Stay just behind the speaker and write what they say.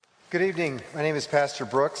Good evening. My name is Pastor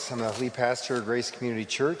Brooks. I'm the lead pastor of Grace Community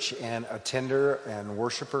Church and attender and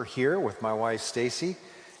worshiper here with my wife Stacy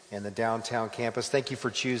in the downtown campus. Thank you for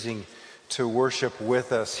choosing to worship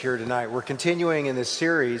with us here tonight. We're continuing in this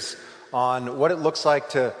series on what it looks like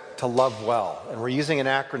to love well. And we're using an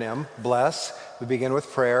acronym, BLESS. We begin with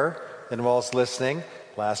prayer, that involves listening.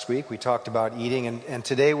 Last week we talked about eating, and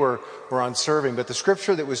today we're on serving. But the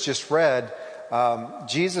scripture that was just read,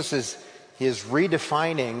 Jesus is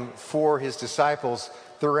redefining for his disciples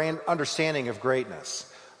their understanding of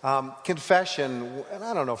greatness. Confession, and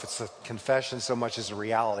I don't know if it's a confession so much as a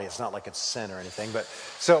reality. It's not like it's sin or anything. But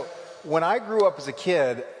so when I grew up as a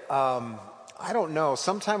kid, I don't know,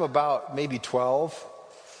 sometime about maybe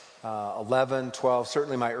 11, 12,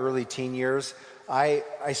 certainly my early teen years, I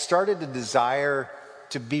started to desire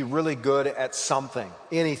to be really good at something,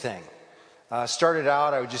 anything. Started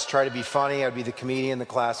out, I would just try to be funny. I'd be the comedian, the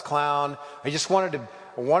class clown. I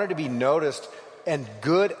wanted to be noticed and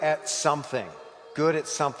good at something. Good at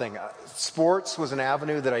something. Sports was an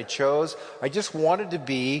avenue that I chose. I wanted to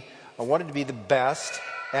be the best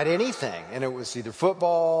at anything, and it was either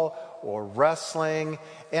football or wrestling.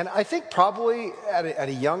 And I think probably at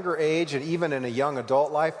a younger age, and even in a young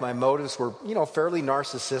adult life, my motives were, fairly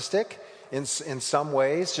narcissistic. In some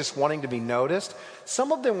ways, just wanting to be noticed.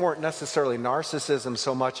 Some of them weren't necessarily narcissism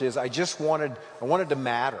so much as I wanted to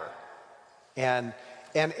matter. And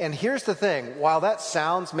here's the thing, while that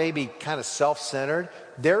sounds maybe kind of self-centered,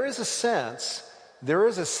 there is a sense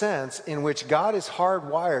in which God is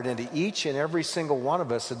hardwired into each and every single one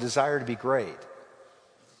of us a desire to be great.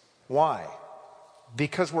 Why?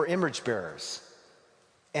 Because we're image bearers.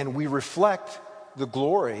 And we reflect the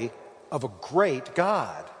glory of a great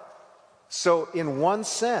God. So in one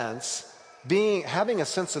sense, having a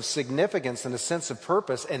sense of significance and a sense of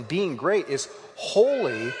purpose and being great is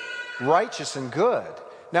holy, righteous, and good.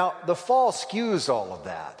 Now, the fall skews all of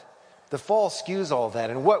that.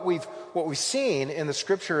 And what we've seen in the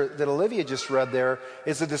scripture that Olivia just read there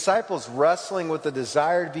is the disciples wrestling with the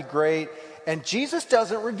desire to be great, and Jesus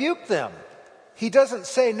doesn't rebuke them. He doesn't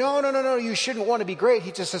say, no, you shouldn't want to be great.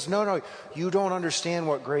 He just says, no, you don't understand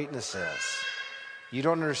what greatness is. You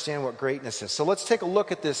don't understand what greatness is. So let's take a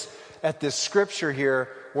look at this scripture here.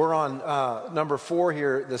 We're on number 4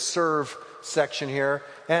 here, the serve section here.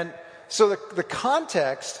 And so the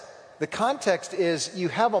context is you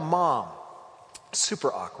have a mom.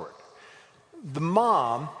 Super awkward. The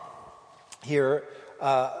mom here,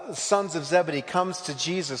 sons of Zebedee, comes to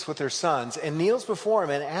Jesus with her sons and kneels before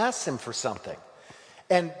him and asks him for something.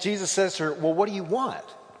 And Jesus says to her, well, what do you want?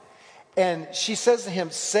 And she says to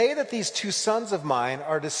him, say that these 2 sons of mine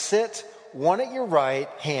are to sit one at your right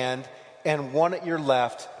hand and one at your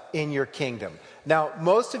left in your kingdom. Now,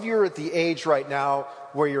 most of you are at the age right now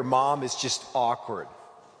where your mom is just awkward,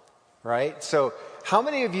 right? So how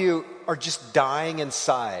many of you are just dying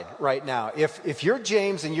inside right now? If you're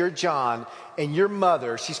James and you're John and your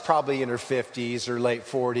mother, she's probably in her 50s or late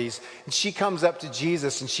 40s, and she comes up to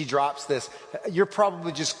Jesus and she drops this, you're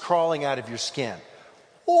probably just crawling out of your skin.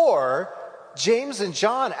 Or James and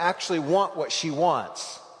John actually want what she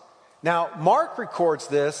wants. Now, Mark records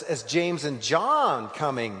this as James and John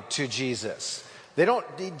coming to Jesus.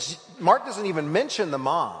 Mark doesn't even mention the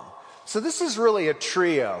mom. So this is really a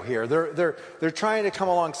trio here. They're trying to come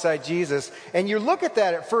alongside Jesus. And you look at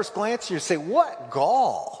that at first glance and you say, what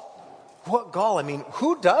gall? What gall? I mean,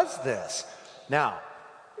 who does this? Now,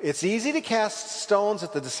 it's easy to cast stones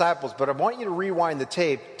at the disciples, but I want you to rewind the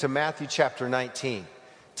tape to Matthew chapter 19.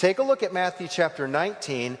 Take a look at Matthew chapter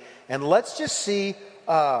 19, and let's just see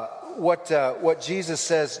what Jesus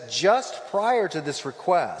says just prior to this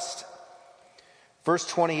request. Verse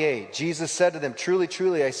 28, Jesus said to them, truly,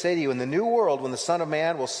 truly, I say to you, in the new world, when the Son of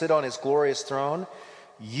Man will sit on his glorious throne,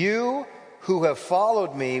 you who have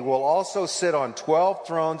followed me will also sit on 12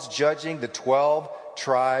 thrones, judging the 12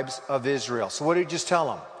 tribes of Israel. So what did he just tell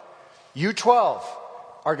them? You 12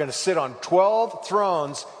 are going to sit on 12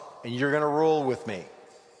 thrones, and you're going to rule with me.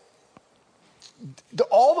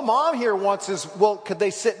 All the mom here wants is, well, could they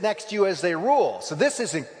sit next to you as they rule? So this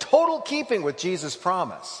is in total keeping with Jesus'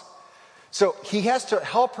 promise. So he has to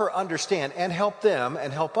help her understand and help them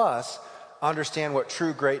and help us understand what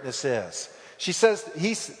true greatness is. She says,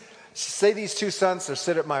 say these 2 sons are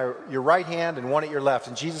sit at your right hand and one at your left.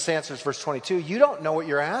 And Jesus answers, verse 22, you don't know what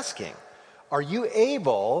you're asking. Are you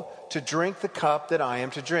able to drink the cup that I am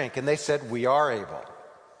to drink? And they said, we are able.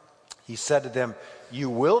 He said to them, you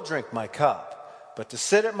will drink my cup. But to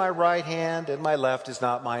sit at my right hand and my left is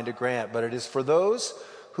not mine to grant, but it is for those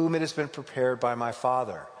whom it has been prepared by my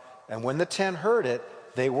Father. And when the 10 heard it,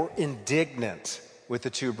 they were indignant with the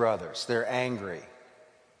 2 brothers. They're angry.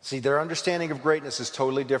 See, their understanding of greatness is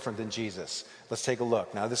totally different than Jesus. Let's take a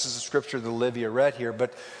look. Now, this is a scripture that Olivia read here,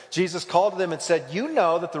 but Jesus called to them and said, "You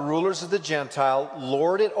know that the rulers of the Gentile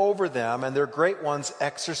lord it over them, and their great ones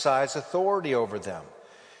exercise authority over them.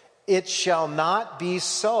 It shall not be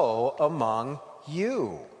so among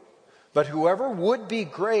you. But whoever would be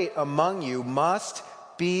great among you must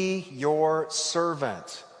be your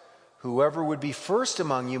servant. Whoever would be first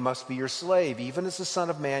among you must be your slave, even as the Son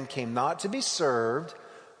of Man came not to be served,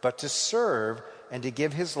 but to serve and to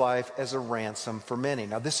give his life as a ransom for many."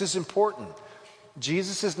 Now, this is important.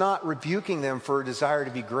 Jesus is not rebuking them for a desire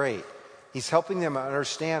to be great. He's helping them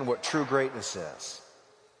understand what true greatness is.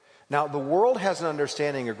 Now, the world has an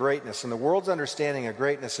understanding of greatness, and the world's understanding of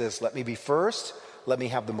greatness is, let me be first, let me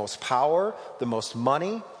have the most power, the most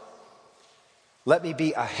money, let me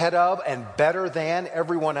be ahead of and better than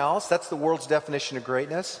everyone else. That's the world's definition of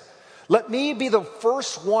greatness. Let me be the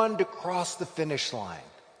first one to cross the finish line.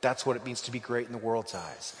 That's what it means to be great in the world's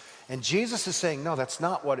eyes. And Jesus is saying, no, that's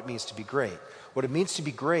not what it means to be great. What it means to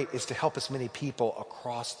be great is to help as many people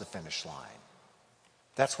across the finish line.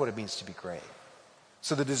 That's what it means to be great.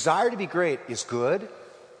 So the desire to be great is good,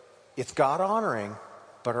 it's God-honoring,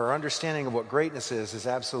 but our understanding of what greatness is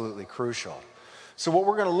absolutely crucial. So what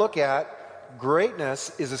we're going to look at,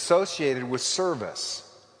 greatness is associated with service.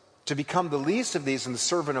 To become the least of these and the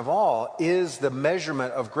servant of all is the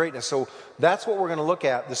measurement of greatness. So that's what we're going to look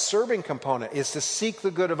at. The serving component is to seek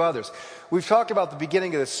the good of others. We've talked about the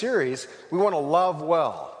beginning of the series. We want to love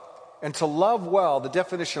well. And to love well, the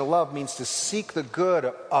definition of love means to seek the good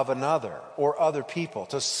of another or other people.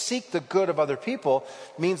 To seek the good of other people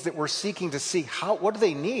means that we're seeking to see what do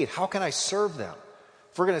they need? How can I serve them?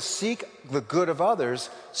 If we're going to seek the good of others,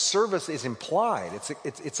 service is implied.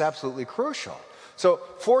 It's absolutely crucial. So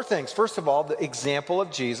 4 things. First of all, the example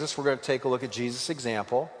of Jesus. We're going to take a look at Jesus'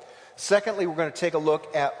 example. Secondly, we're going to take a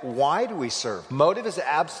look at why do we serve. Motive is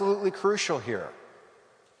absolutely crucial here.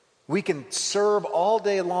 We can serve all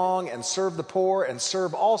day long and serve the poor and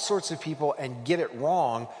serve all sorts of people and get it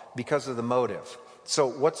wrong because of the motive. So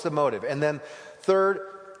what's the motive? And then third,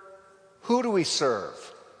 who do we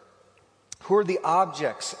serve? Who are the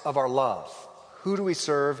objects of our love? Who do we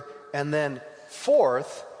serve? And then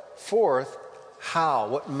fourth, how?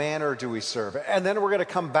 What manner do we serve? And then we're going to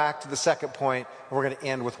come back to the second point, and we're going to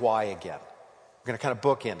end with why again. We're going to kind of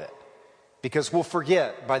bookend it. Because we'll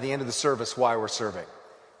forget by the end of the service why we're serving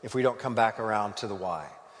if we don't come back around to the why.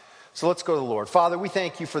 So let's go to the Lord. Father, we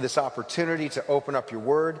thank you for this opportunity to open up your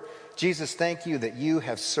word. Jesus, thank you that you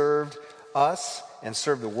have served us and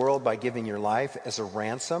served the world by giving your life as a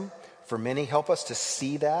ransom for many. Help us to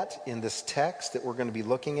see that in this text that we're going to be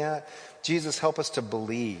looking at. Jesus, help us to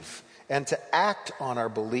believe and to act on our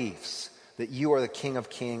beliefs that you are the King of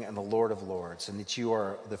Kings and the Lord of Lords, and that you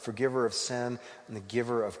are the forgiver of sin and the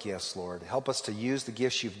giver of gifts, Lord. Help us to use the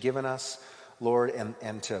gifts you've given us, Lord,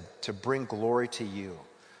 and to bring glory to you.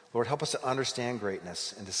 Lord, help us to understand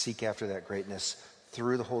greatness and to seek after that greatness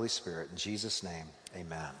through the Holy Spirit. In Jesus' name,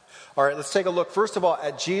 amen. All right, let's take a look, first of all,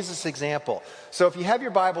 at Jesus' example. So if you have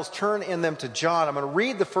your Bibles, turn in them to John. I'm going to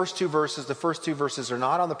read the first 2 verses. The first 2 verses are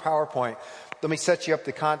not on the PowerPoint. Let me set you up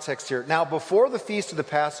the context here. Now, before the feast of the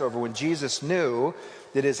Passover, when Jesus knew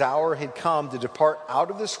that his hour had come to depart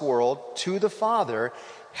out of this world to the Father,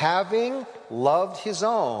 having loved his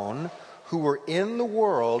own who were in the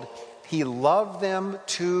world, he loved them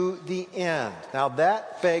to the end. Now,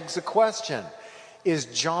 that begs a question. Is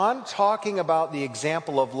John talking about the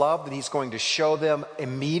example of love that he's going to show them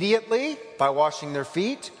immediately by washing their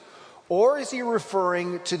feet? Or is he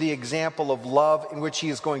referring to the example of love in which he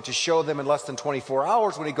is going to show them in less than 24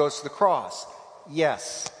 hours when he goes to the cross?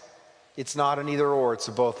 Yes. It's not an either or, it's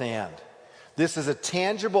a both and. This is a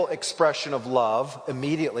tangible expression of love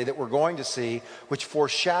immediately that we're going to see, which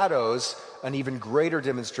foreshadows an even greater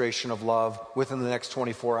demonstration of love within the next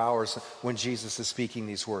 24 hours when Jesus is speaking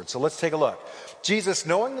these words. So let's take a look. Jesus,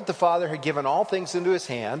 knowing that the Father had given all things into his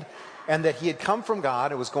hand and that he had come from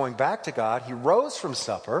God and was going back to God, he rose from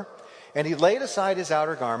supper and he laid aside his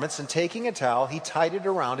outer garments, and taking a towel, he tied it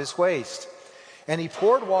around his waist. And he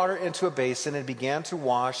poured water into a basin and began to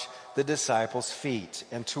wash the disciples' feet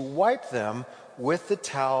and to wipe them with the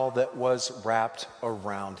towel that was wrapped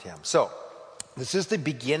around him. So, this is the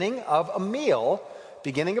beginning of a meal.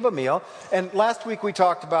 And last week we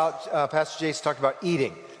talked about, Pastor Jason talked about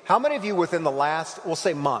eating. How many of you within the last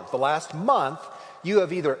month, you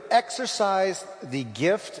have either exercised the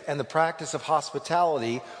gift and the practice of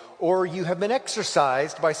hospitality, or you have been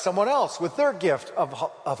exercised by someone else with their gift of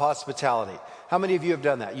hospitality? How many of you have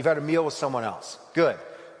done that? You've had a meal with someone else. Good.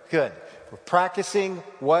 We're practicing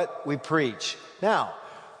what we preach. Now,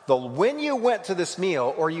 When you went to this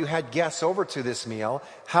meal or you had guests over to this meal,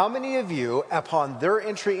 how many of you, upon their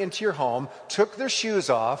entry into your home, took their shoes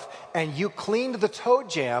off and you cleaned the toe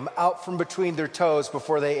jam out from between their toes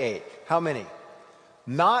before they ate? How many?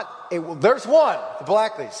 There's one, the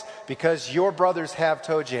Blackleys, because your brothers have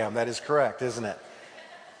toe jam. That is correct, isn't it?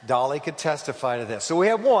 Dolly could testify to this. So we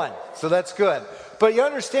have one, so that's good. But you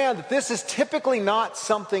understand that this is typically not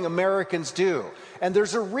something Americans do. And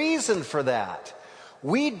there's a reason for that.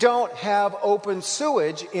 We don't have open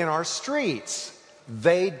sewage in our streets.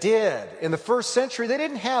 They did. In the first century, they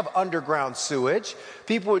didn't have underground sewage.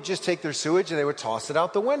 People would just take their sewage and they would toss it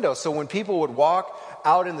out the window. So when people would walk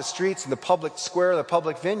out in the streets, in the public square, the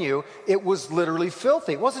public venue, it was literally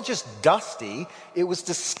filthy. It wasn't just dusty, it was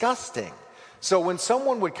disgusting. So when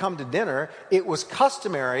someone would come to dinner, it was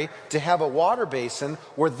customary to have a water basin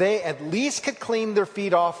where they at least could clean their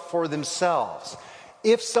feet off for themselves.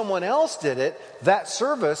 If someone else did it, that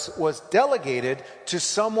service was delegated to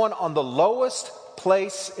someone on the lowest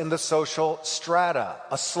place in the social strata,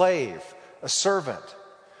 a slave, a servant.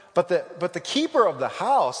 But the keeper of the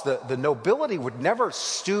house, the nobility, would never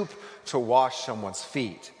stoop to wash someone's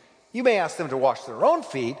feet. You may ask them to wash their own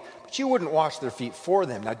feet, but you wouldn't wash their feet for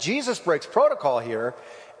them. Now, Jesus breaks protocol here,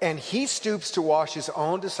 and he stoops to wash his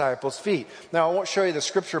own disciples' feet. Now, I won't show you the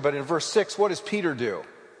scripture, but in verse 6, what does Peter do?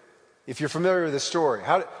 If you're familiar with the story,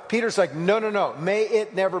 Peter's like, no, may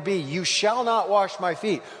it never be. You shall not wash my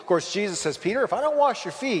feet. Of course, Jesus says, Peter, if I don't wash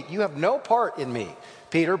your feet, you have no part in me.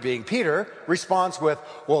 Peter, being Peter, responds with,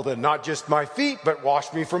 well, then not just my feet, but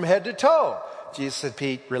wash me from head to toe. Jesus said,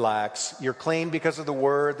 Pete, relax. You're clean because of the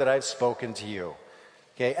word that I've spoken to you.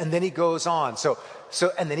 Okay, and then he goes on.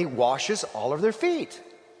 And then he washes all of their feet,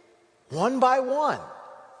 one by one,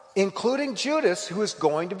 including Judas, who is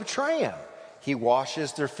going to betray him. He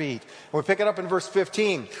washes their feet. And we pick it up in verse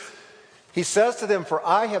 15. He says to them, for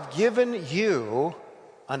I have given you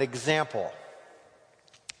an example.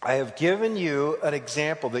 I have given you an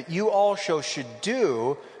example that you also should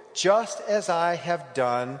do just as I have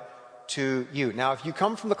done to you. Now, if you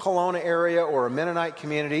come from the Kelowna area or a Mennonite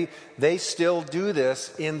community, they still do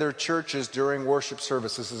this in their churches during worship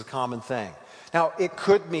service. This is a common thing. Now, it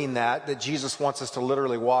could mean that Jesus wants us to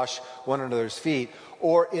literally wash one another's feet,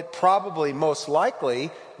 or it probably most likely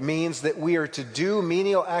means that we are to do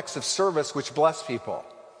menial acts of service which bless people.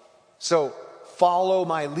 So follow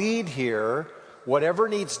my lead here. Whatever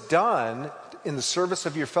needs done in the service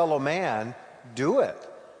of your fellow man, do it.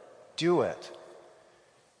 Do it.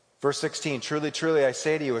 Verse 16, truly, truly, I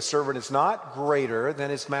say to you, a servant is not greater than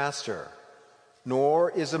his master, nor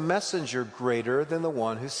is a messenger greater than the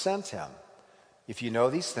one who sent him. If you know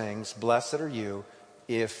these things, blessed are you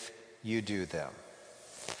if you do them.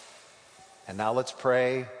 And now let's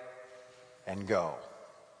pray and go.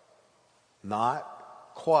 Not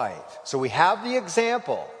quite. So we have the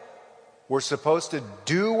example. We're supposed to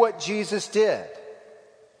do what Jesus did.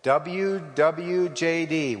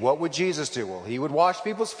 WWJD. What would Jesus do? Well, he would wash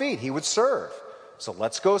people's feet. He would serve. So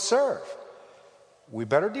let's go serve. We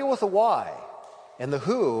better deal with the why and the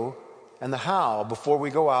who and the how before we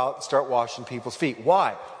go out and start washing people's feet.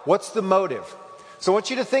 Why? What's the motive? So I want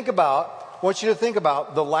you to think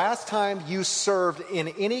about the last time you served in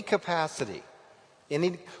any capacity.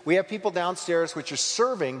 We have people downstairs which are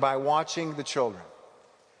serving by watching the children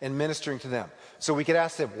and ministering to them. So we could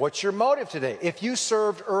ask them, what's your motive today? If you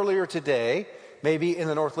served earlier today, maybe in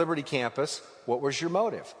the North Liberty campus, what was your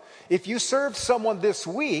motive? If you served someone this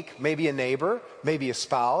week, maybe a neighbor, maybe a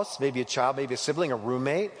spouse, maybe a child, maybe a sibling, a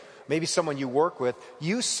roommate, maybe someone you work with,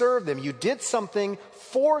 you served them, you did something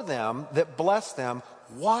for them that blessed them.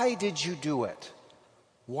 Why did you do it?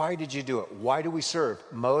 Why did you do it? Why do we serve?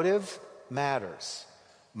 Motive matters.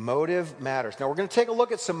 Motive matters. Now we're going to take a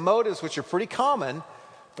look at some motives which are pretty common,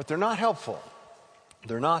 but they're not helpful.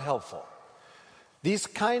 They're not helpful. These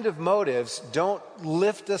kind of motives don't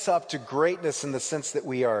lift us up to greatness in the sense that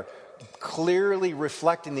we are clearly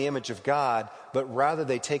reflecting the image of God, but rather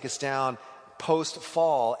they take us down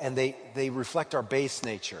post-fall and they reflect our base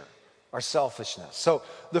nature, our selfishness. So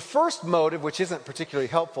the first motive, which isn't particularly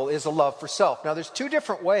helpful, is a love for self. Now there's two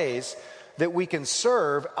different ways that we can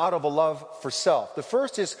serve out of a love for self. The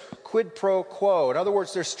first is quid pro quo. In other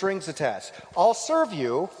words, there's strings attached. I'll serve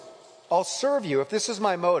you, if this is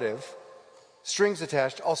my motive, strings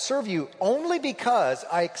attached, I'll serve you only because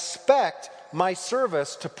I expect my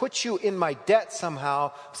service to put you in my debt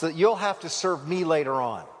somehow so that you'll have to serve me later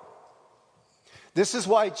on. This is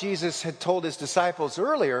why Jesus had told his disciples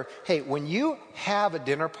earlier, hey, when you have a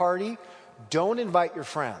dinner party, don't invite your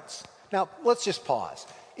friends. Now, let's just pause.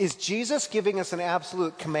 Is Jesus giving us an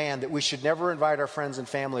absolute command that we should never invite our friends and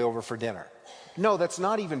family over for dinner? No, that's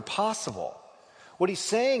not even possible. What he's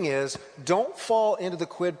saying is, don't fall into the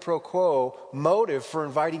quid pro quo motive for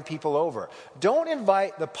inviting people over. Don't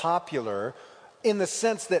invite the popular in the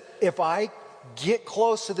sense that if I get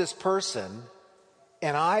close to this person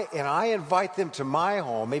and I invite them to my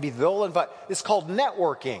home, maybe they'll invite. It's called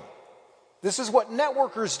networking. This is what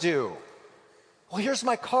networkers do. Well, here's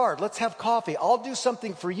my card. Let's have coffee. I'll do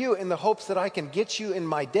something for you in the hopes that I can get you in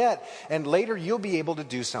my debt, and later you'll be able to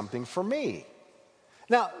do something for me.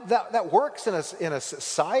 Now, that works in a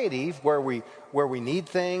society where we need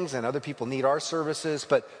things and other people need our services,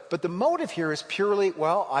 but the motive here is purely,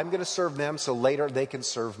 well, I'm going to serve them so later they can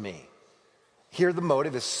serve me. Here the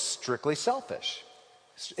motive is strictly selfish.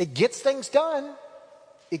 It gets things done.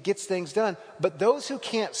 It gets things done. But those who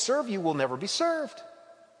can't serve you will never be served.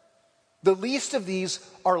 The least of these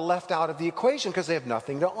are left out of the equation because they have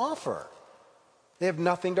nothing to offer. They have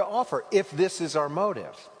nothing to offer if this is our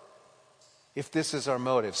motive. If this is our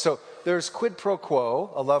motive. So there's quid pro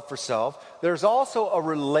quo, a love for self. There's also a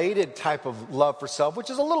related type of love for self, which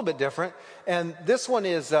is a little bit different. And this one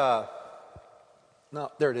is, no,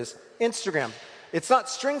 there it is, Instagram. It's not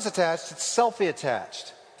strings attached, it's selfie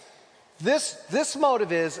attached. This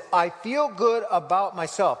motive is, I feel good about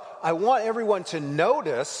myself. I want everyone to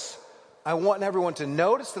notice. I want everyone to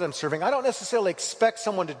notice that I'm serving. I don't necessarily expect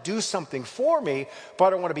someone to do something for me,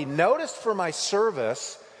 but I want to be noticed for my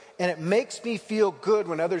service. And it makes me feel good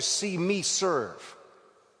when others see me serve.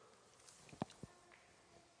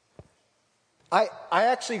 I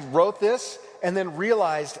actually wrote this and then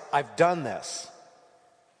realized I've done this.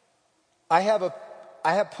 I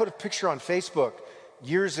have put a picture on Facebook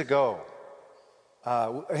years ago.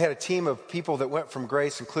 I had a team of people that went from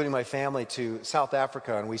Grace, including my family, to South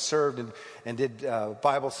Africa, and we served and did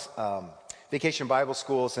vacation Bible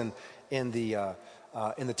schools in the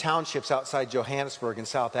townships outside Johannesburg in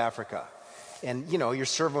South Africa. And, you know, you're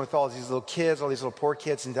serving with all these little kids, all these little poor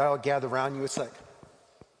kids, and they all gather around you. It's like,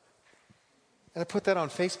 and I put that on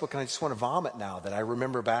Facebook, and I just want to vomit now that I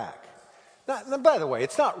remember back. Now, by the way,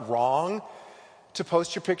 it's not wrong to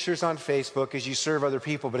post your pictures on Facebook as you serve other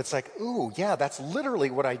people, but it's like, ooh, yeah, that's literally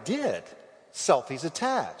what I did. Selfies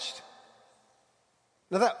attached.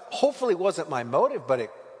 Now, that hopefully wasn't my motive, but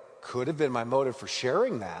it could have been my motive for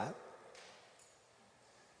sharing that.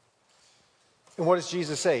 And what does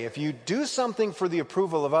Jesus say? If you do something for the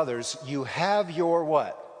approval of others, you have your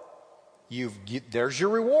what? There's your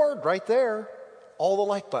reward right there. All the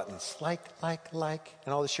like buttons. Like,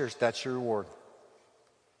 and all the shares. That's your reward.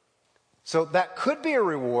 So that could be a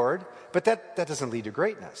reward, but that doesn't lead to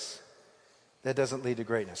greatness. That doesn't lead to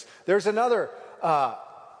greatness. There's another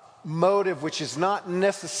motive which is not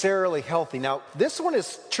necessarily healthy. Now, this one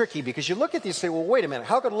is tricky because you look at these and say, well, wait a minute.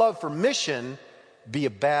 How could love for mission be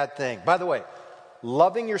a bad thing? By the way,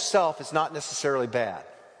 loving yourself is not necessarily bad.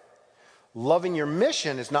 Loving your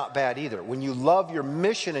mission is not bad either. When you love your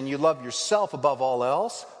mission and you love yourself above all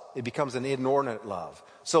else, it becomes an inordinate love.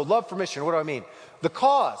 So love for mission, what do I mean? The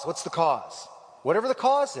cause, what's the cause? Whatever the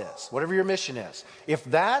cause is, whatever your mission is. If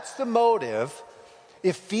that's the motive,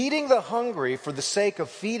 if feeding the hungry for the sake of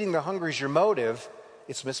feeding the hungry is your motive,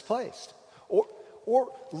 it's misplaced. Or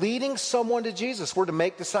leading someone to Jesus. We're to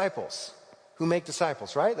make disciples. Who make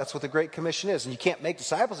disciples, right? That's what the Great Commission is. And you can't make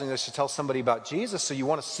disciples unless you tell somebody about Jesus. So you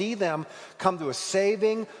want to see them come to a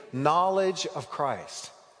saving knowledge of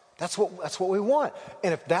Christ. That's what we want.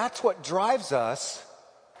 And if that's what drives us,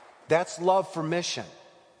 that's love for mission.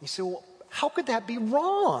 You say, well, how could that be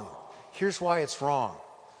wrong? Here's why it's wrong.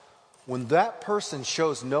 When that person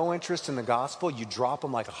shows no interest in the gospel, you drop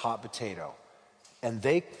them like a hot potato. And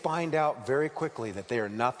they find out very quickly that they are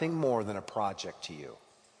nothing more than a project to you.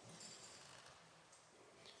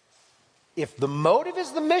 If the motive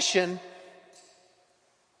is the mission,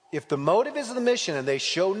 and they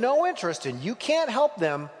show no interest and you can't help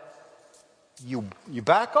them, you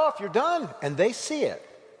back off, you're done, and they see it.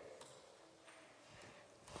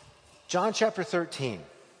 John chapter 13.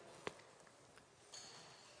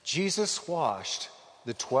 Jesus washed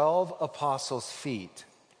the 12 apostles' feet,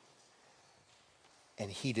 and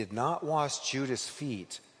he did not wash Judas'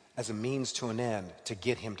 feet as a means to an end to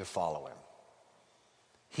get him to follow him.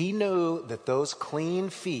 He knew that those clean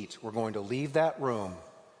feet were going to leave that room,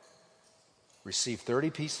 receive 30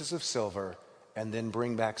 pieces of silver, and then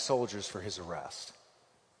bring back soldiers for his arrest.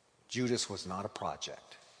 Judas was not a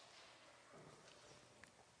project.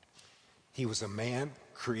 He was a man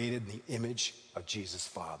created in the image of Jesus'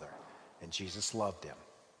 Father, and Jesus loved him.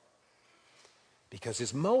 Because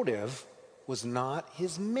his motive was not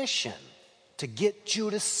his mission to get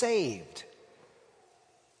Judas saved.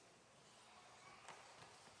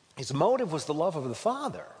 His motive was the love of the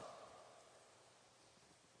Father.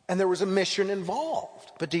 And there was a mission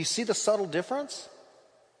involved. But do you see the subtle difference?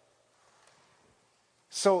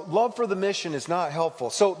 So love for the mission is not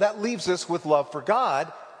helpful. So that leaves us with love for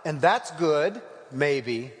God, and that's good,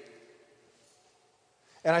 maybe.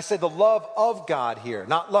 And I said the love of God here,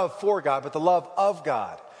 not love for God, but the love of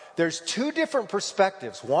God. There's two different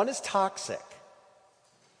perspectives. One is toxic,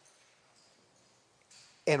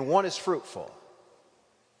 and one is fruitful.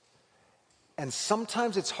 And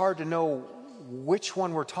sometimes it's hard to know which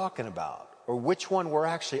one we're talking about, or which one we're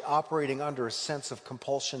actually operating under a sense of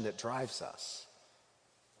compulsion that drives us.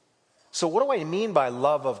 So what do I mean by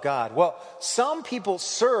love of God? Well, some people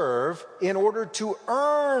serve in order to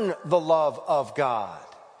earn the love of God.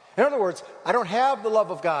 In other words, I don't have the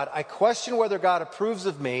love of God. I question whether God approves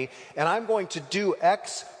of me, and I'm going to do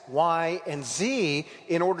X, Y, and Z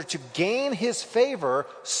in order to gain his favor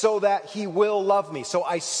so that he will love me. So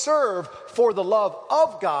I serve for the love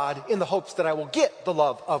of God in the hopes that I will get the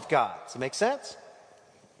love of God. Does it make sense?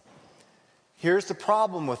 Here's the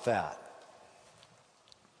problem with that.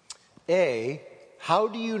 A, how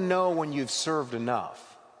do you know when you've served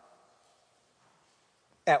enough?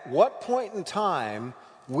 At what point in time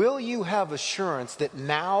will you have assurance that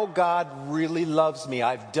now God really loves me?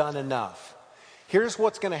 I've done enough. Here's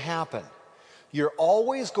what's going to happen. You're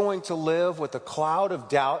always going to live with a cloud of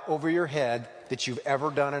doubt over your head that you've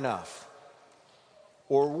ever done enough.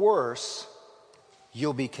 Or worse,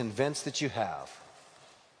 you'll be convinced that you have.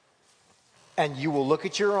 And you will look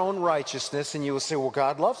at your own righteousness and you will say, well,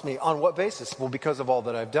 God loves me. On what basis? Well, because of all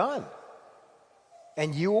that I've done.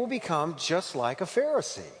 And you will become just like a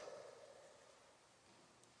Pharisee.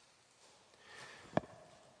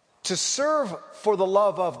 To serve for the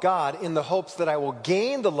love of God in the hopes that I will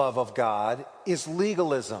gain the love of God is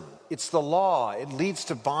legalism. It's the law. It leads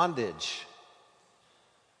to bondage.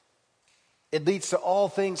 It leads to all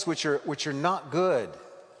things which are not good.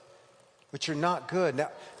 Which are not good.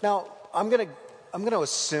 Now I'm going to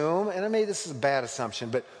assume, and maybe this is a bad assumption,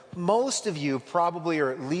 but most of you probably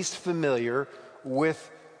are at least familiar with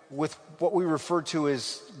what we refer to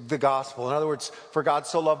as the gospel. In other words, for God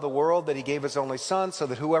so loved the world that he gave his only son so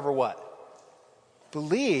that whoever what?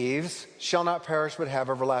 Believes shall not perish but have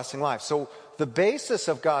everlasting life. So the basis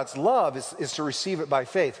of God's love is to receive it by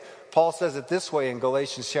faith. Paul says it this way in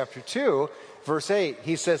Galatians chapter 2, verse 8.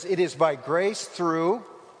 He says, it is by grace through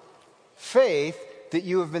faith that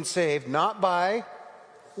you have been saved, not by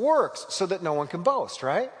works, so that no one can boast,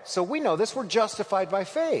 right? So we know this. We're justified by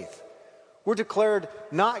faith. We're declared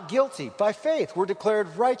not guilty by faith. We're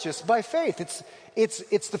declared righteous by faith.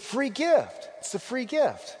 It's the free gift. It's the free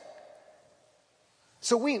gift.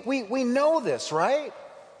 So we know this, right?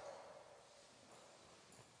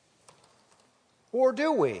 Or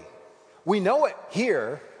do we? We know it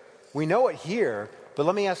here. We know it here. But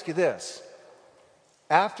let me ask you this.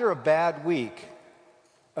 After a bad week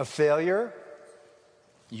of failure,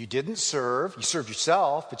 you didn't serve. You served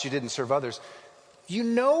yourself, but you didn't serve others. You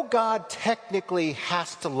know God technically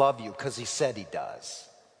has to love you because he said he does.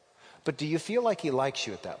 But do you feel like he likes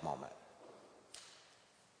you at that moment?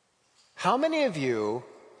 How many of you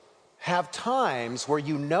have times where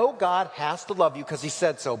you know God has to love you because he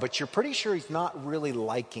said so, but you're pretty sure he's not really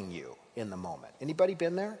liking you in the moment? Anybody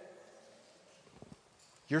been there?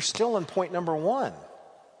 You're still in point number one.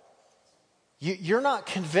 You're not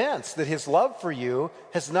convinced that his love for you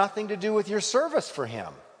has nothing to do with your service for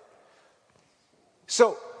him.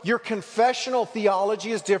 So your confessional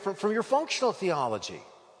theology is different from your functional theology.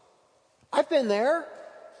 I've been there.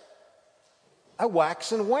 I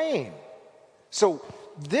wax and wane. So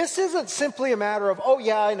this isn't simply a matter of, oh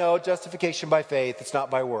yeah, I know, justification by faith, it's not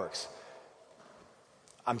by works.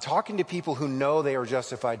 I'm talking to people who know they are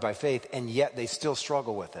justified by faith, and yet they still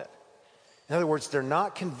struggle with it. In other words, they're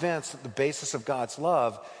not convinced that the basis of God's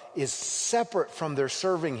love is separate from their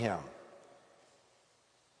serving him.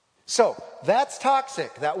 So that's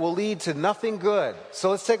toxic. That will lead to nothing good. So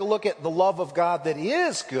let's take a look at the love of God that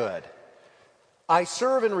is good. I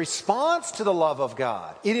serve in response to the love of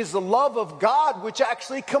God. It is the love of God which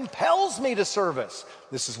actually compels me to service.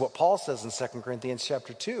 This is what Paul says in 2 Corinthians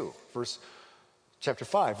chapter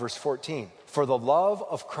 5, verse 14. For the love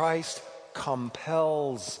of Christ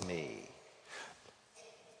compels me.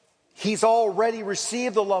 He's already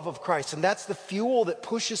received the love of Christ, and that's the fuel that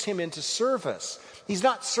pushes him into service. He's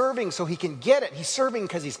not serving so he can get it. He's serving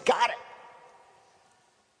because he's got it.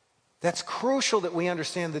 That's crucial that we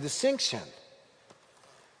understand the distinction.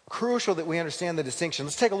 Crucial that we understand the distinction.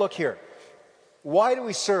 Let's take a look here. Why do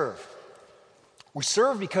we serve? We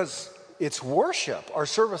serve because it's worship. Our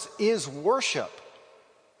service is worship.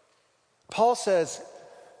 Paul says,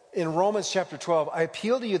 in Romans chapter 12, I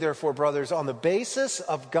appeal to you, therefore, brothers, on the basis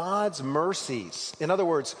of God's mercies. In other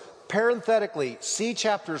words, parenthetically, see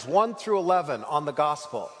chapters 1 through 11 on the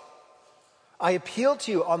gospel. I appeal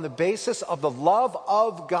to you on the basis of the love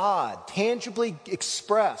of God, tangibly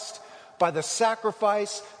expressed by the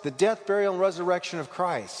sacrifice, the death, burial, and resurrection of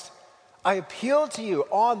Christ. I appeal to you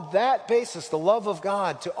on that basis, the love of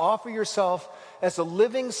God, to offer yourself as a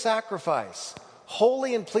living sacrifice,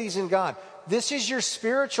 holy and pleasing God. This is your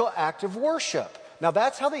spiritual act of worship. Now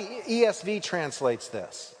that's how the ESV translates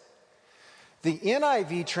this. The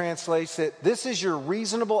NIV translates it, this is your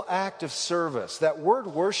reasonable act of service. That word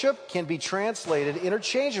worship can be translated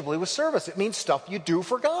interchangeably with service. It means stuff you do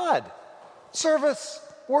for God. Service,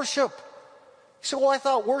 worship. You say, well, I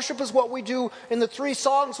thought worship is what we do in the 3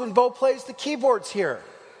 songs when Bo plays the keyboards here.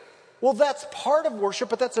 Well, that's part of worship,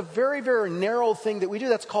 but that's a very, very narrow thing that we do.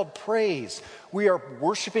 That's called praise. We are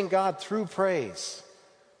worshiping God through praise.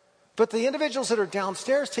 But the individuals that are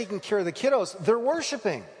downstairs taking care of the kiddos, they're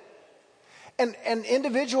worshiping. And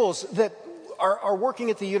individuals that are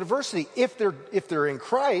working at the university, if they're in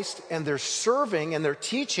Christ and they're serving and they're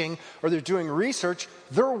teaching or they're doing research,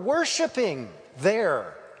 they're worshiping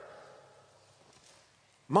there.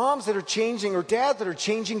 Moms that are changing or dads that are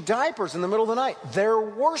changing diapers in the middle of the night, they're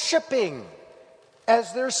worshiping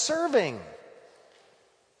as they're serving.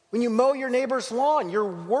 When you mow your neighbor's lawn, you're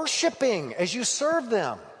worshiping as you serve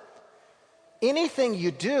them. Anything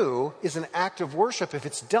you do is an act of worship if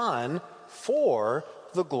it's done for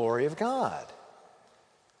the glory of God.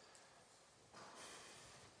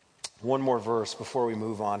 One more verse before we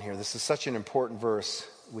move on here. This is such an important verse.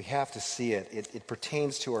 We have to see it. It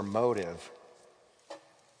pertains to our motive.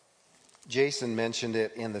 Jason mentioned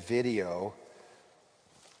it in the video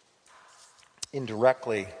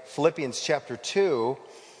indirectly. Philippians chapter 2,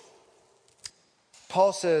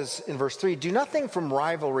 Paul says in verse 3, do nothing from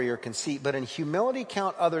rivalry or conceit, but in humility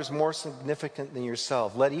count others more significant than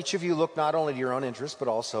yourself. Let each of you look not only to your own interests, but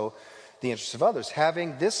also the interests of others.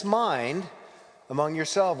 Having this mind among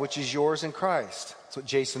yourself, which is yours in Christ. That's what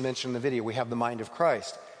Jason mentioned in the video. We have the mind of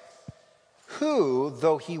Christ. Who,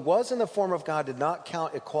 though he was in the form of God, did not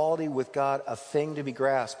count equality with God a thing to be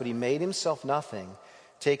grasped, but he made himself nothing,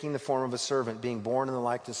 taking the form of a servant, being born in the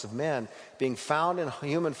likeness of men, being found in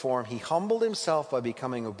human form, he humbled himself by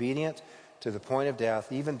becoming obedient to the point of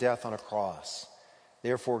death, even death on a cross.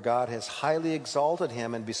 Therefore God has highly exalted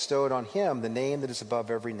him and bestowed on him the name that is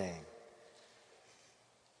above every name.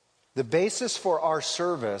 The basis for our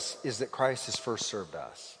service is that Christ has first served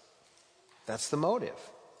us. That's the motive.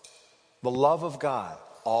 The love of God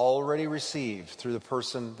already received through the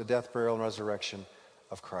person, the death, burial, and resurrection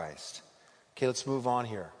of Christ. Okay, let's move on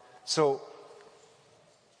here. So,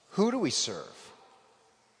 who do we serve?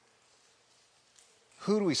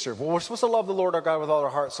 Who do we serve? Well, we're supposed to love the Lord our God with all our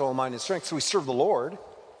heart, soul, mind, and strength. So we serve the Lord,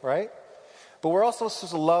 right? But we're also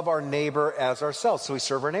supposed to love our neighbor as ourselves. So we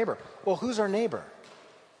serve our neighbor. Well, who's our neighbor?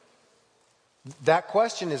 That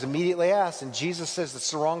question is immediately asked, and Jesus says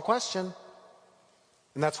it's the wrong question.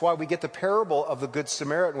 And that's why we get the parable of the Good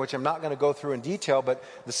Samaritan, which I'm not going to go through in detail, but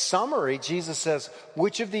the summary, Jesus says,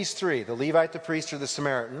 which of these 3, the Levite, the priest, or the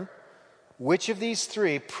Samaritan, which of these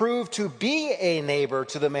 3 proved to be a neighbor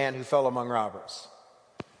to the man who fell among robbers?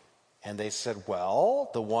 And they said, well,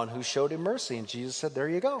 the one who showed him mercy. And Jesus said, there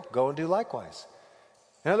you go. Go and do likewise.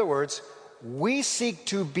 In other words, we seek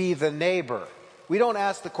to be the neighbor. We don't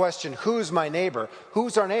ask the question, who's my neighbor?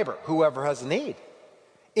 Who's our neighbor? Whoever has a need.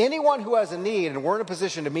 Anyone who has a need and we're in a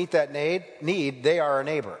position to meet that need, they are our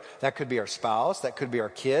neighbor. That could be our spouse, that could be our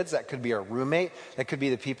kids, that could be our roommate, that could be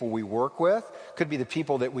the people we work with, could be the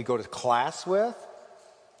people that we go to class with.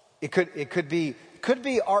 It could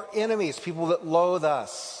be our enemies, people that loathe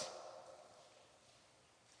us.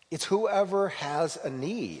 It's whoever has a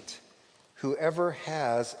need. Whoever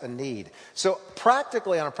has a need. So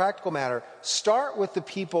practically, on a practical matter, start with the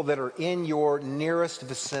people that are in your nearest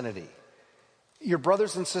vicinity. Your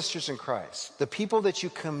brothers and sisters in Christ, the people that you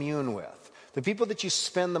commune with, the people that you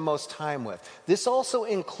spend the most time with. This also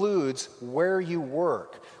includes where you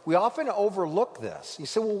work. We often overlook this. You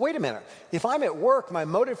say, well, wait a minute. If I'm at work, my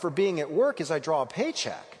motive for being at work is I draw a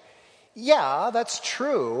paycheck. Yeah, that's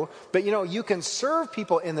true. But you can serve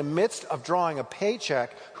people in the midst of drawing a paycheck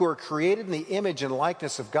who are created in the image and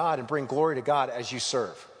likeness of God and bring glory to God as you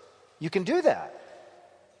serve. You can do that.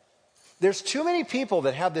 There's too many people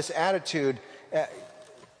that have this attitude,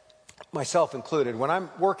 myself included. When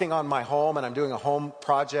I'm working on my home and I'm doing a home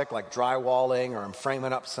project like drywalling, or I'm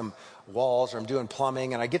framing up some walls, or I'm doing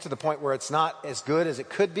plumbing, and I get to the point where it's not as good as it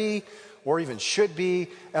could be or even should be,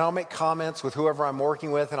 and I'll make comments with whoever I'm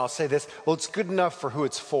working with, and I'll say this, well, it's good enough for who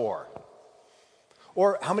it's for.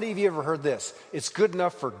 Or how many of you ever heard this? It's good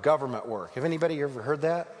enough for government work. Have anybody ever heard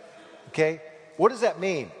that? Okay. What does that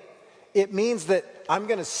mean? It means that I'm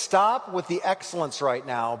going to stop with the excellence right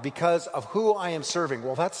now because of who I am serving.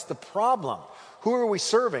 Well, that's the problem. Who are we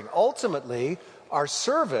serving? Ultimately, our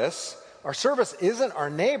service isn't our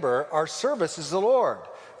neighbor. Our service is the Lord.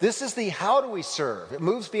 This is the how do we serve. It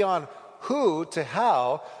moves beyond who to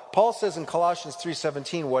how. Paul says in Colossians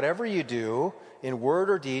 3:17, whatever you do, in word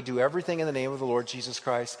or deed, do everything in the name of the Lord Jesus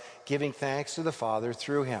Christ, giving thanks to the Father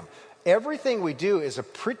through him. Everything we do is a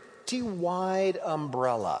pretty wide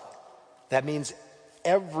umbrella. That means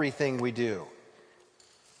everything we do.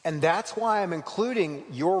 And that's why I'm including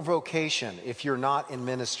your vocation if you're not in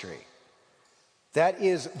ministry. That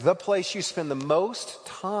is the place you spend the most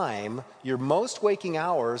time, your most waking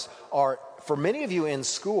hours are, for many of you, in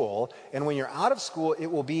school. And when you're out of school, it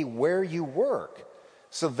will be where you work.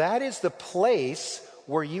 So that is the place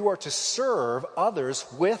where you are to serve others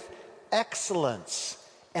with excellence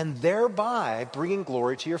and thereby bringing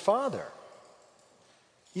glory to your Father.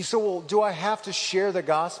 You say, well, do I have to share the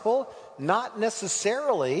gospel? Not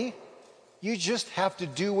necessarily. You just have to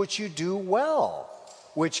do what you do well,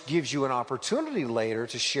 which gives you an opportunity later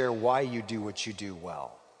to share why you do what you do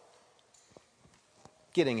well.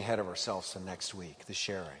 Getting ahead of ourselves to next week, the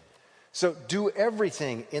sharing. So do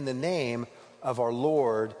everything in the name of our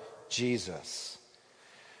Lord Jesus.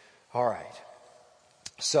 All right.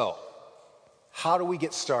 So, how do we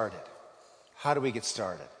get started? How do we get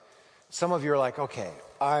started? Some of you are like, okay,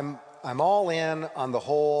 I'm all in on the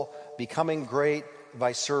whole becoming great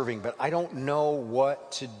by serving, but I don't know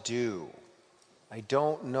what to do. I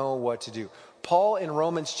don't know what to do. Paul in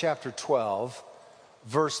Romans chapter 12,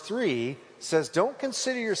 verse 3 says, don't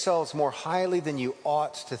consider yourselves more highly than you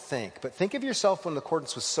ought to think, but think of yourself in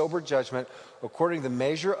accordance with sober judgment, according to the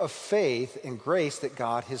measure of faith and grace that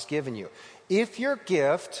God has given you. If your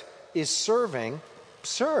gift is serving,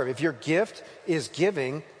 serve. If your gift is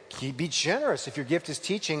giving, be generous. If your gift is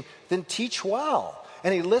teaching, then teach well.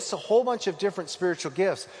 And he lists a whole bunch of different spiritual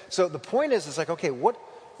gifts. So the point is, it's like, okay,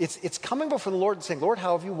 it's coming before the Lord and saying, Lord,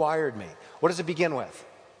 how have you wired me? What does it begin with?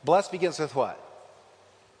 Bless begins with what?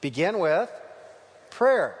 Begin with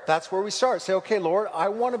prayer. That's where we start. Say, okay, Lord, I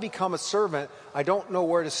want to become a servant. I don't know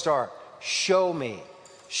where to start. Show me.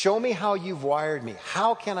 Show me how you've wired me.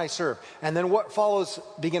 How can I serve? And then what follows,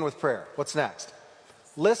 begin with prayer. What's next?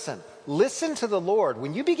 Listen. Listen to the Lord.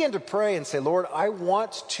 When you begin to pray and say, Lord, I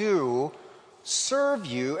want to serve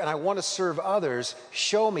you and I want to serve others,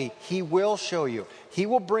 show me. He will show you. He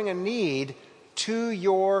will bring a need to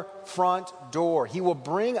your front door. He will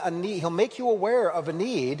bring a need. He'll make you aware of a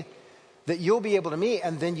need that you'll be able to meet,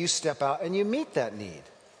 and then you step out and you meet that need.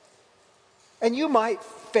 And you might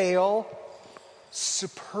fail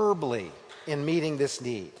superbly in meeting this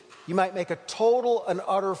need. You might make a total and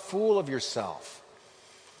utter fool of yourself.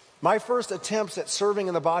 My first attempts at serving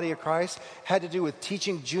in the body of Christ had to do with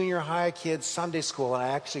teaching junior high kids Sunday school, and I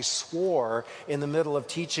actually swore in the middle of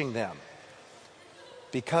teaching them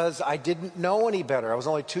because I didn't know any better. I was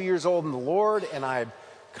only 2 years old in the Lord, and I had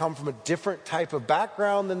come from a different type of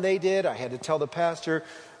background than they did. I had to tell the pastor,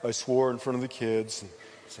 I swore in front of the kids. And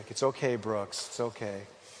he's like, it's okay, Brooks, it's okay.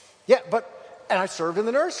 Yeah, and I served in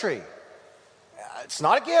the nursery. It's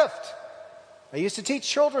not a gift. I used to teach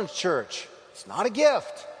children's church. It's not a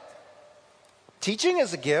gift. Teaching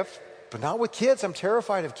is a gift, but not with kids. I'm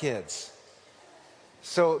terrified of kids.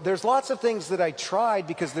 So there's lots of things that I tried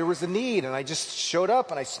because there was a need, and I just showed up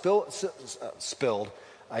and I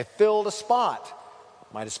I filled a spot.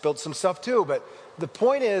 Might have spilled some stuff too, but the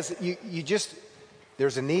point is,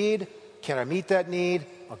 there's a need. Can I meet that need?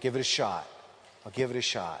 I'll give it a shot. I'll give it a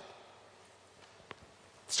shot.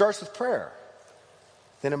 It starts with prayer.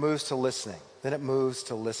 Then it moves to listening.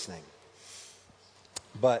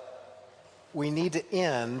 But we need to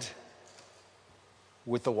end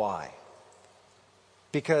with the why.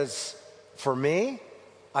 Because for me,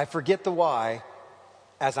 I forget the why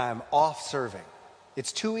as I'm off serving.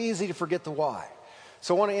 It's too easy to forget the why.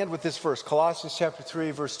 So I want to end with this verse, Colossians chapter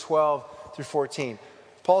 3, verse 12 through 14.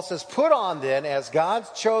 Paul says, put on then as God's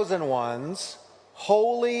chosen ones,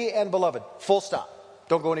 holy and beloved. Full stop.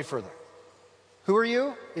 Don't go any further. Who are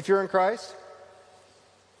you if you're in Christ?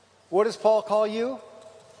 What does Paul call you?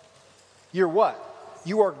 You're what?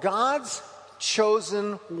 You are God's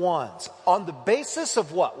chosen ones. On the basis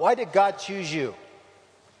of what? Why did God choose you?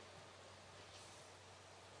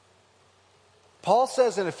 Paul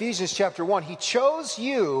says in Ephesians chapter 1, he chose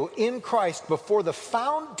you in Christ before the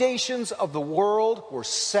foundations of the world were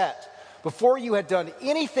set, before you had done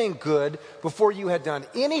anything good, before you had done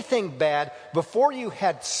anything bad, before you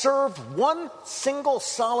had served one single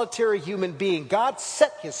solitary human being, God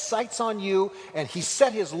set his sights on you and he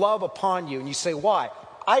set his love upon you. And you say, why?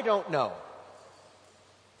 I don't know.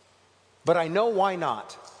 But I know why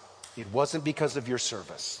not. It wasn't because of your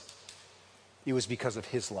service. It was because of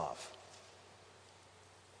his love.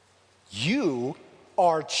 You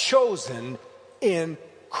are chosen in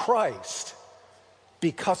Christ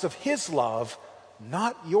because of his love,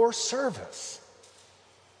 not your service.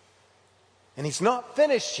 And he's not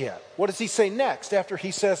finished yet. What does he say next after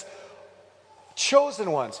he says,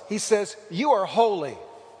 chosen ones? He says, you are holy.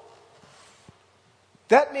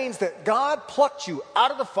 That means that God plucked you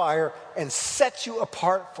out of the fire and set you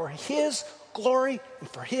apart for his glory and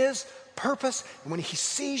for his purpose. And when he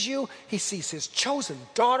sees you, he sees his chosen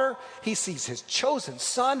daughter, he sees his chosen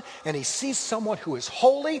son, and he sees someone who is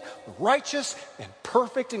holy, righteous, and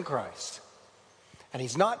perfect in Christ. And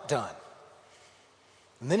he's not done.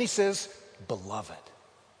 And then he says, beloved.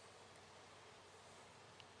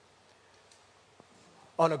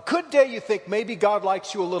 On a good day, you think maybe God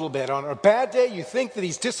likes you a little bit. On a bad day, you think that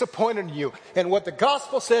he's disappointed in you. And what the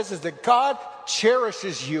gospel says is that God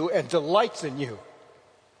cherishes you and delights in you.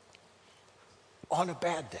 On a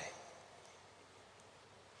bad day.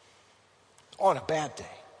 On a bad day.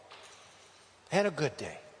 And a good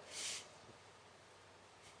day.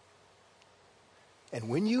 And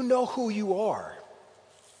when you know who you are,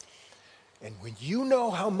 and when you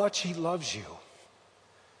know how much he loves you,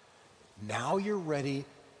 now you're ready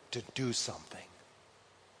to do something.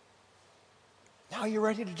 Now you're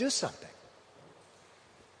ready to do something.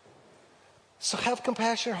 So have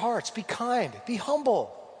compassionate hearts. Be kind. Be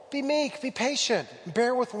humble. Be meek. Be patient.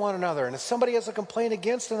 Bear with one another. And if somebody has a complaint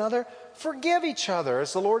against another, forgive each other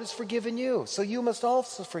as the Lord has forgiven you. So you must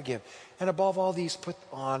also forgive. And above all these, put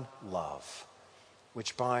on love,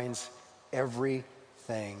 which binds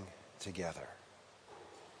everything together.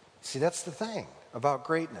 See, that's the thing about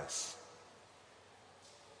greatness.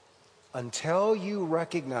 Until you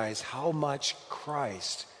recognize how much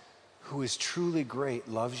Christ, who is truly great,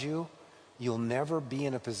 loves you, you'll never be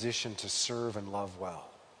in a position to serve and love well.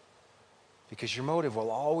 Because your motive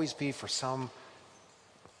will always be for some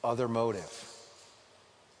other motive.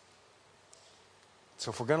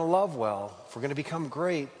 So if we're going to love well, if we're going to become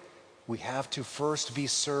great, we have to first be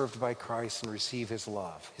served by Christ and receive his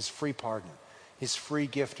love, his free pardon, his free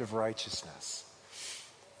gift of righteousness.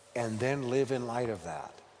 And then live in light of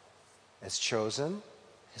that. As chosen,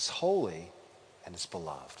 as holy, and as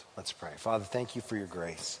beloved. Let's pray. Father, thank you for your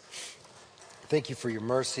grace. Thank you for your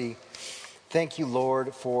mercy. Thank you,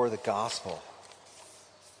 Lord, for the gospel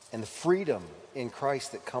and the freedom in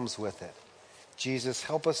Christ that comes with it. Jesus,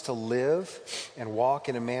 help us to live and walk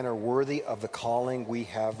in a manner worthy of the calling we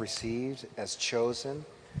have received as chosen,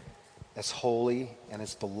 as holy, and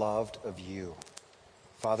as beloved of you.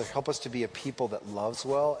 Father, help us to be a people that loves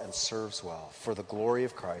well and serves well for the glory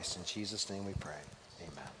of Christ. In Jesus' name we pray.